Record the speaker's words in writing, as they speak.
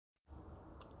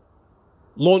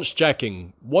Launch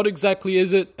jacking. What exactly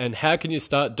is it, and how can you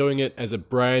start doing it as a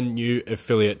brand new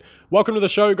affiliate? Welcome to the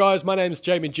show, guys. My name is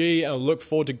Jamie G, and I look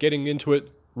forward to getting into it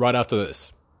right after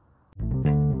this.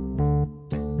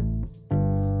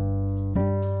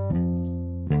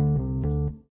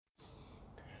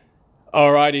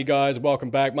 Alrighty, guys,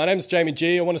 welcome back. My name is Jamie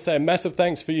G. I want to say a massive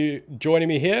thanks for you joining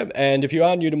me here. And if you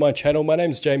are new to my channel, my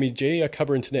name is Jamie G. I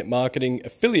cover internet marketing,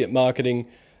 affiliate marketing,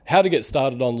 how to get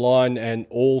started online, and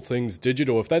all things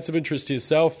digital. If that's of interest to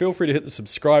yourself, feel free to hit the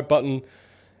subscribe button.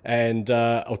 And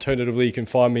alternatively, you can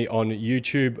find me on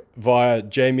YouTube via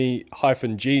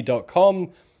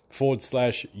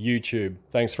jamie-g.com/YouTube.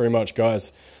 Thanks very much,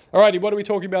 guys. Alrighty, what are we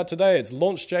talking about today? It's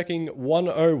launch jacking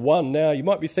 101. Now, you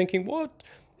might be thinking, what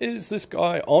is this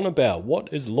guy on about?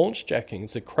 What is launch jacking?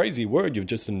 It's a crazy word you've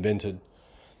just invented.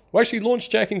 Well, actually, launch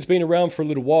jacking's been around for a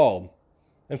little while.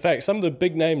 In fact, some of the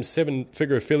big name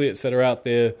seven-figure affiliates that are out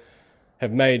there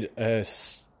have made a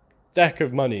stack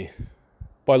of money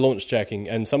by launch jacking,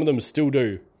 and some of them still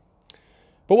do.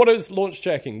 But what is launch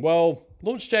jacking? Well,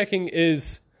 launch jacking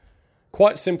is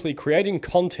quite simply creating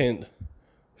content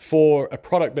for a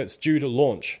product that's due to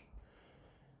launch.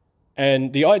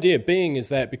 And the idea being is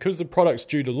that because the product's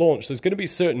due to launch, there's going to be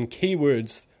certain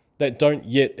keywords that don't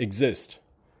yet exist.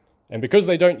 And because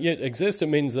they don't yet exist, it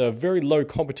means a very low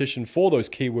competition for those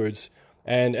keywords.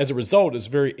 And as a result, it's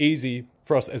very easy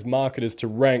for us as marketers to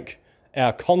rank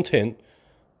our content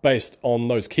based on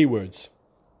those keywords.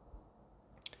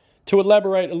 To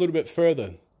elaborate a little bit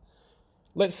further,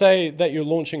 let's say that you're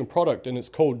launching a product and it's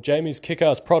called Jamie's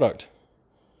Kick-Ass Product.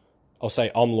 I'll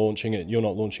say I'm launching it, you're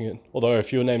not launching it. Although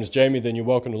if your name's Jamie, then you're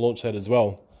welcome to launch that as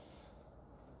well.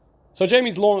 So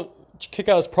Jamie's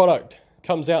Kick-Ass Product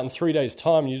comes out in 3 days'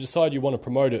 time and you decide you want to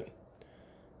promote it.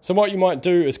 So what you might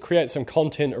do is create some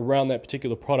content around that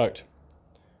particular product.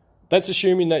 That's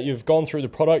assuming that you've gone through the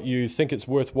product, you think it's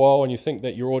worthwhile, and you think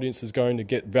that your audience is going to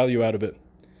get value out of it.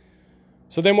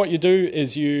 So then what you do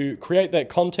is you create that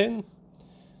content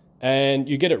and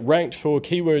you get it ranked for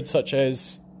keywords such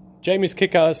as Jamie's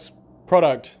Kick-Ass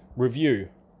Product Review,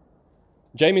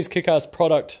 Jamie's Kick-Ass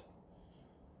Product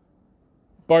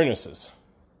Bonuses.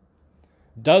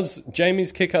 Does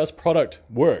Jamie's Kick-Ass Product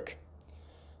work?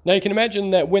 Now you can imagine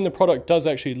that when the product does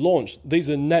actually launch, these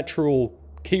are natural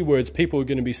keywords people are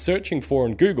going to be searching for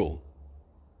on Google.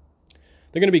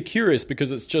 They're going to be curious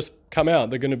because it's just come out.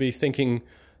 They're going to be thinking,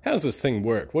 how does this thing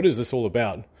work? What is this all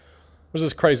about? What's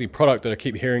this crazy product that I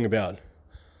keep hearing about?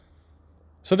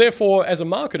 So therefore, as a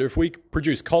marketer, if we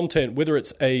produce content, whether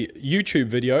it's a YouTube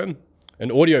video, an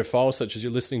audio file such as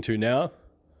you're listening to now,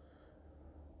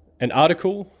 an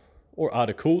article or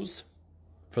articles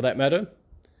for that matter,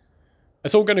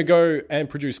 it's all going to go and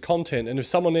produce content. And if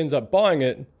someone ends up buying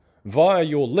it via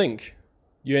your link,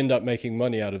 you end up making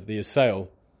money out of the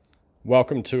sale.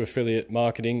 Welcome to affiliate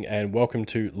marketing and welcome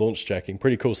to launch jacking.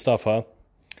 Pretty cool stuff, huh?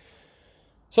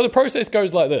 So the process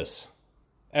goes like this.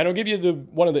 And I'll give you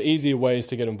one of the easier ways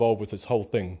to get involved with this whole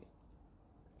thing.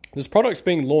 This product's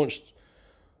being launched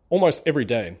almost every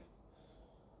day.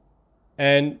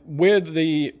 And where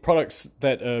the products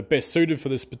that are best suited for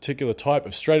this particular type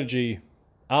of strategy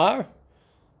are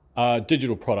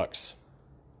digital products.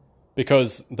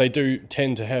 Because they do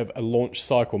tend to have a launch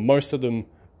cycle. Most of them,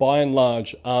 by and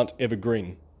large, aren't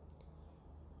evergreen.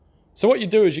 So what you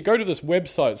do is you go to this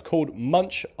website. It's called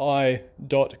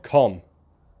muncheye.com.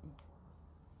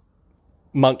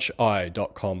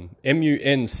 Muncheye.com.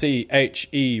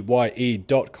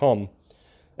 muncheye.com.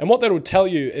 And what that will tell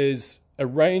you is a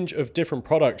range of different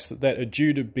products that are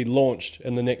due to be launched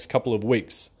in the next couple of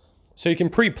weeks. So you can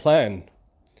pre-plan.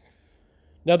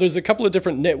 Now there's a couple of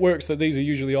different networks that these are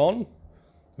usually on.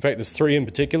 In fact, there's three in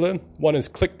particular. One is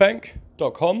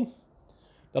clickbank.com.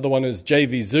 Another one is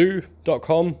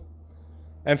jvzoo.com.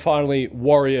 And finally,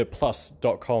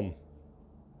 warriorplus.com.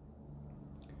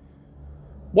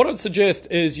 What I'd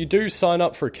suggest is you do sign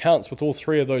up for accounts with all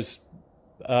three of those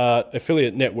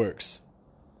affiliate networks.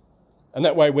 And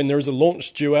that way, when there is a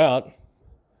launch due out,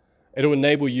 it'll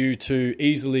enable you to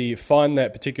easily find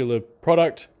that particular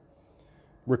product,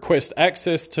 request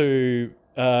access to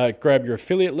grab your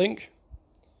affiliate link,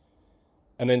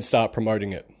 and then start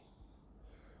promoting it.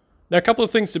 Now, a couple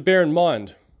of things to bear in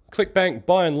mind. ClickBank,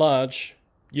 by and large,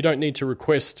 you don't need to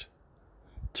request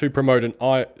to promote an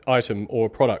item or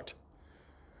product.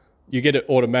 You get it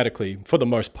automatically for the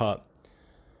most part.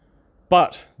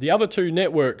 But the other two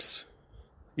networks,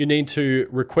 you need to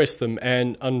request them.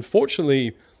 And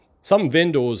unfortunately, some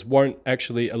vendors won't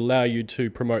actually allow you to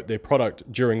promote their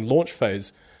product during launch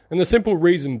phase. And the simple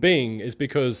reason being is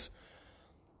because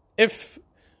if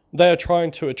they are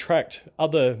trying to attract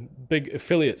other big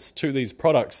affiliates to these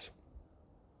products,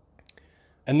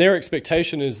 And their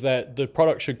expectation is that the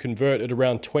product should convert at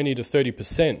around 20 to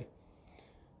 30%.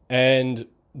 And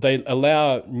they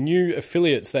allow new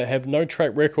affiliates that have no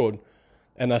track record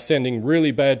and are sending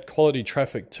really bad quality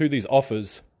traffic to these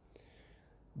offers.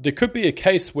 There could be a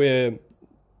case where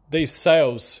these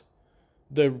sales,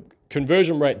 the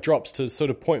conversion rate drops to sort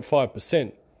of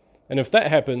 0.5%. And if that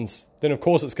happens, then of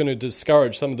course it's going to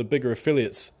discourage some of the bigger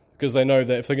affiliates because they know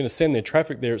that if they're going to send their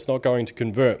traffic there, it's not going to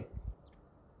convert.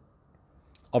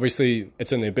 Obviously,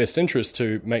 it's in their best interest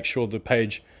to make sure the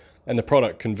page and the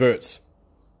product converts.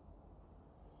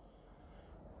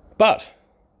 But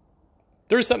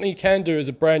there is something you can do as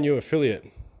a brand new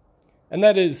affiliate, and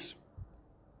that is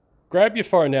grab your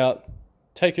phone out,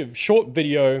 take a short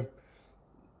video,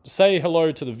 say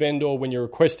hello to the vendor when you're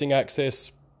requesting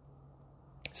access.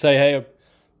 Say, hey, I'm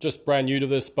just brand new to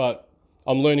this, but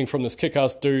I'm learning from this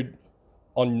kick-ass dude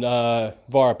on via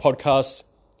a podcast.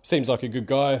 Seems like a good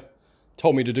guy.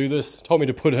 Told me to do this. Told me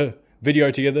to put a video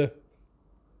together.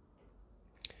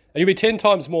 And you'll be 10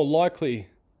 times more likely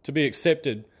to be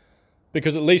accepted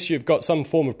because at least you've got some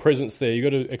form of presence there. You've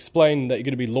got to explain that you're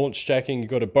going to be launch jacking. You've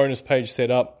got a bonus page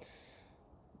set up.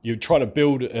 You're trying to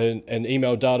build an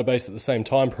email database at the same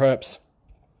time, perhaps.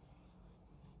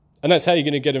 And that's how you're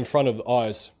going to get in front of the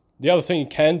eyes. The other thing you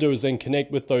can do is then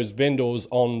connect with those vendors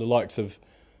on the likes of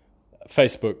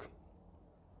Facebook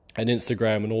and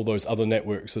Instagram and all those other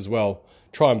networks as well.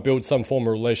 Try and build some form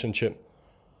of relationship.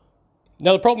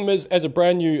 Now, the problem is, as a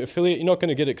brand new affiliate, you're not going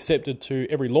to get accepted to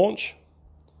every launch.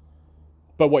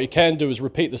 But what you can do is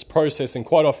repeat this process, and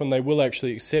quite often they will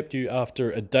actually accept you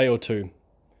after a day or two.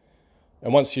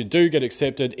 And once you do get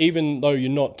accepted, even though you're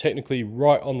not technically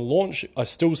right on the launch, I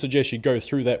still suggest you go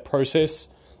through that process.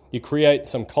 You create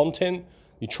some content,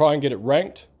 you try and get it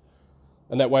ranked,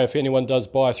 and that way if anyone does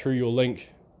buy through your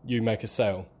link, you make a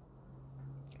sale.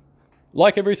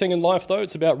 Like everything in life though,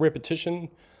 it's about repetition.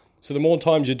 So the more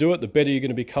times you do it, the better you're going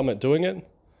to become at doing it.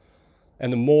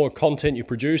 And the more content you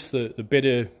produce, the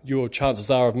better your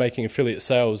chances are of making affiliate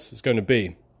sales is going to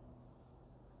be.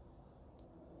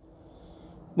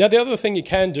 Now, the other thing you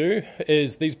can do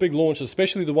is these big launches,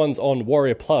 especially the ones on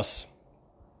Warrior Plus.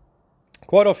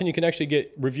 Quite often you can actually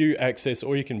get review access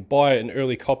or you can buy an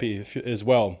early copy as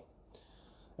well.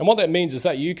 And what that means is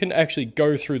that you can actually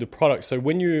go through the product. So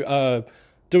when you are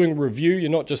doing a review,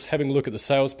 you're not just having a look at the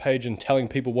sales page and telling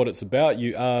people what it's about.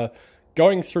 You are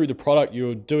going through the product.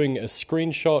 You're doing a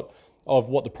screenshot of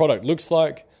what the product looks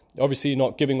like. Obviously, you're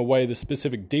not giving away the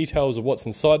specific details of what's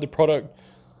inside the product,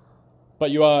 but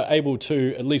you are able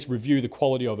to at least review the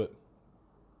quality of it.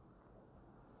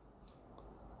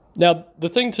 Now, the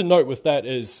thing to note with that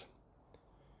is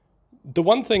the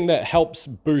one thing that helps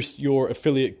boost your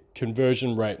affiliate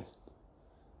conversion rate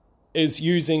is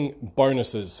using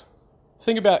bonuses.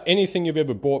 Think about anything you've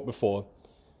ever bought before.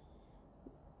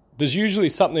 There's usually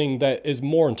something that is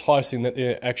more enticing than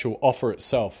the actual offer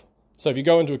itself. So if you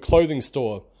go into a clothing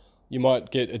store, you might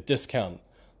get a discount.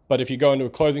 But if you go into a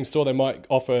clothing store, they might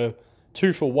offer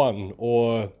 2 for 1,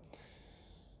 or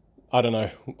I don't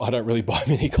know. I don't really buy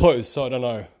many clothes, so I don't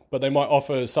know. But they might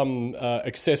offer some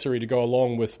accessory to go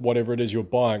along with whatever it is you're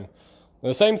buying. And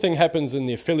the same thing happens in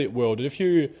the affiliate world. If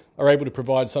you are able to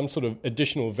provide some sort of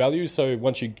additional value, so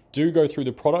once you do go through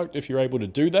the product, if you're able to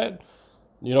do that,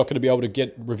 you're not going to be able to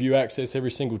get review access every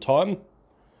single time.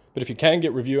 But if you can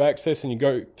get review access and you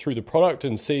go through the product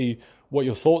and see what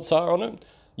your thoughts are on it,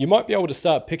 you might be able to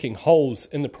start picking holes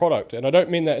in the product. And I don't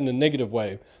mean that in a negative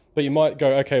way, but you might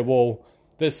go, okay, well,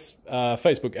 this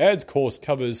Facebook ads course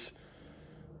covers,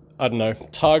 I don't know,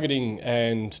 targeting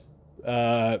and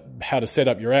how to set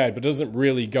up your ad, but it doesn't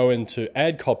really go into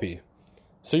ad copy.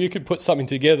 So you could put something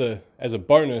together as a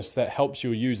bonus that helps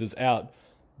your users out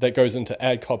that goes into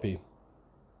ad copy.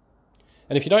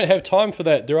 And if you don't have time for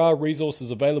that, there are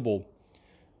resources available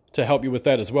to help you with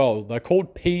that as well. They're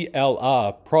called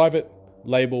PLR, Private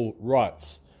Label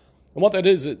Rights. And what that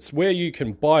is, it's where you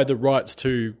can buy the rights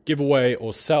to give away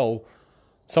or sell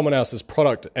someone else's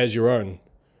product as your own.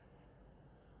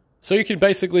 So you can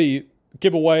basically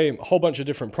give away a whole bunch of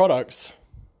different products,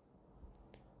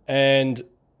 and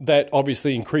that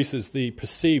obviously increases the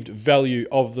perceived value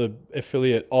of the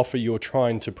affiliate offer you're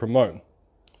trying to promote.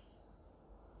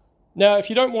 Now, if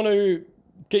you don't want to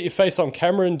get your face on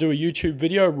camera and do a YouTube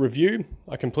video review,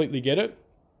 I completely get it.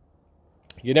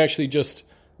 You can actually just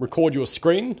record your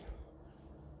screen.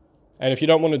 And if you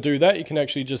don't want to do that, you can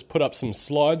actually just put up some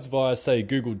slides via, say,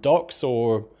 Google Docs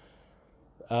or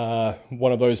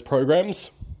one of those programs.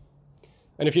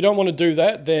 And if you don't want to do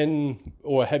that, then,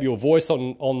 or have your voice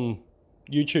on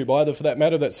YouTube either for that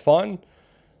matter, that's fine.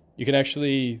 You can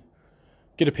actually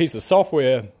get a piece of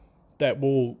software that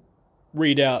will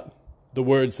read out the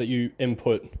words that you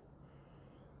input.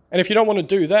 And if you don't want to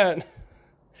do that,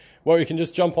 well, you can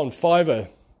just jump on Fiverr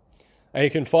and you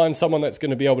can find someone that's going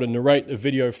to be able to narrate a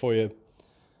video for you.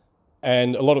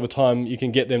 And a lot of the time, you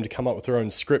can get them to come up with their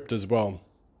own script as well.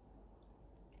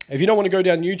 If you don't want to go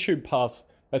down YouTube path,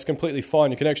 that's completely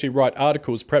fine. You can actually write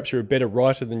articles. Perhaps you're a better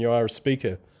writer than you are a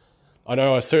speaker. I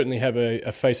know I certainly have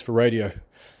a face for radio,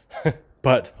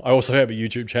 but I also have a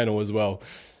YouTube channel as well.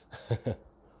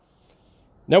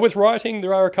 Now with writing,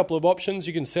 there are a couple of options.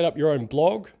 You can set up your own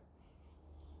blog.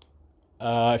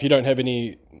 If you don't have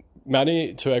any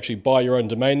money to actually buy your own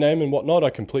domain name and whatnot, I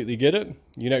completely get it.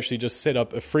 You can actually just set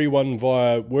up a free one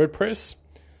via WordPress.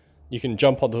 You can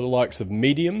jump onto the likes of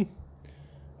Medium,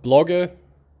 Blogger.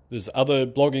 There's other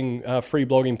blogging, free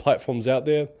blogging platforms out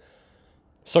there.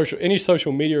 Any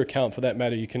social media account for that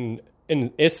matter, you can,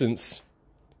 in essence,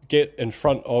 get in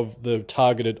front of the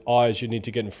targeted eyes you need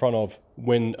to get in front of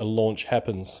when a launch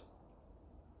happens.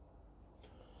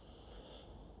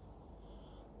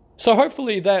 So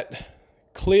hopefully that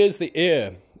clears the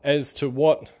air as to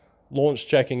what launch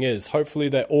jacking is. Hopefully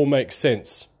that all makes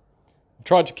sense. I've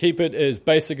tried to keep it as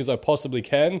basic as I possibly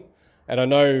can, and I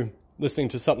know listening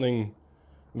to something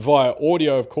via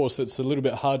audio, of course, it's a little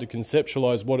bit hard to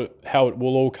conceptualize how it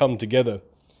will all come together.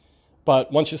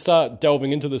 But once you start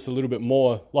delving into this a little bit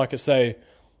more, like I say,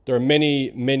 there are many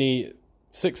 6-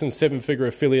 and 7-figure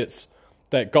affiliates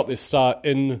that got their start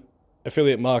in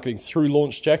affiliate marketing through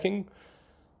launch jacking.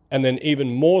 And then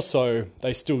even more so,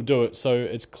 they still do it. So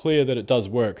it's clear that it does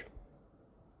work.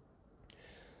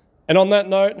 And on that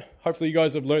note, hopefully you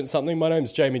guys have learned something. My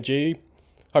name's Jamie G.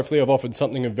 Hopefully I've offered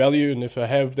something of value. And if I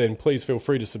have, then please feel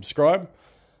free to subscribe.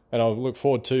 And I'll look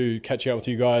forward to catching up with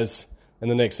you guys in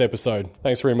the next episode.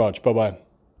 Thanks very much. Bye-bye.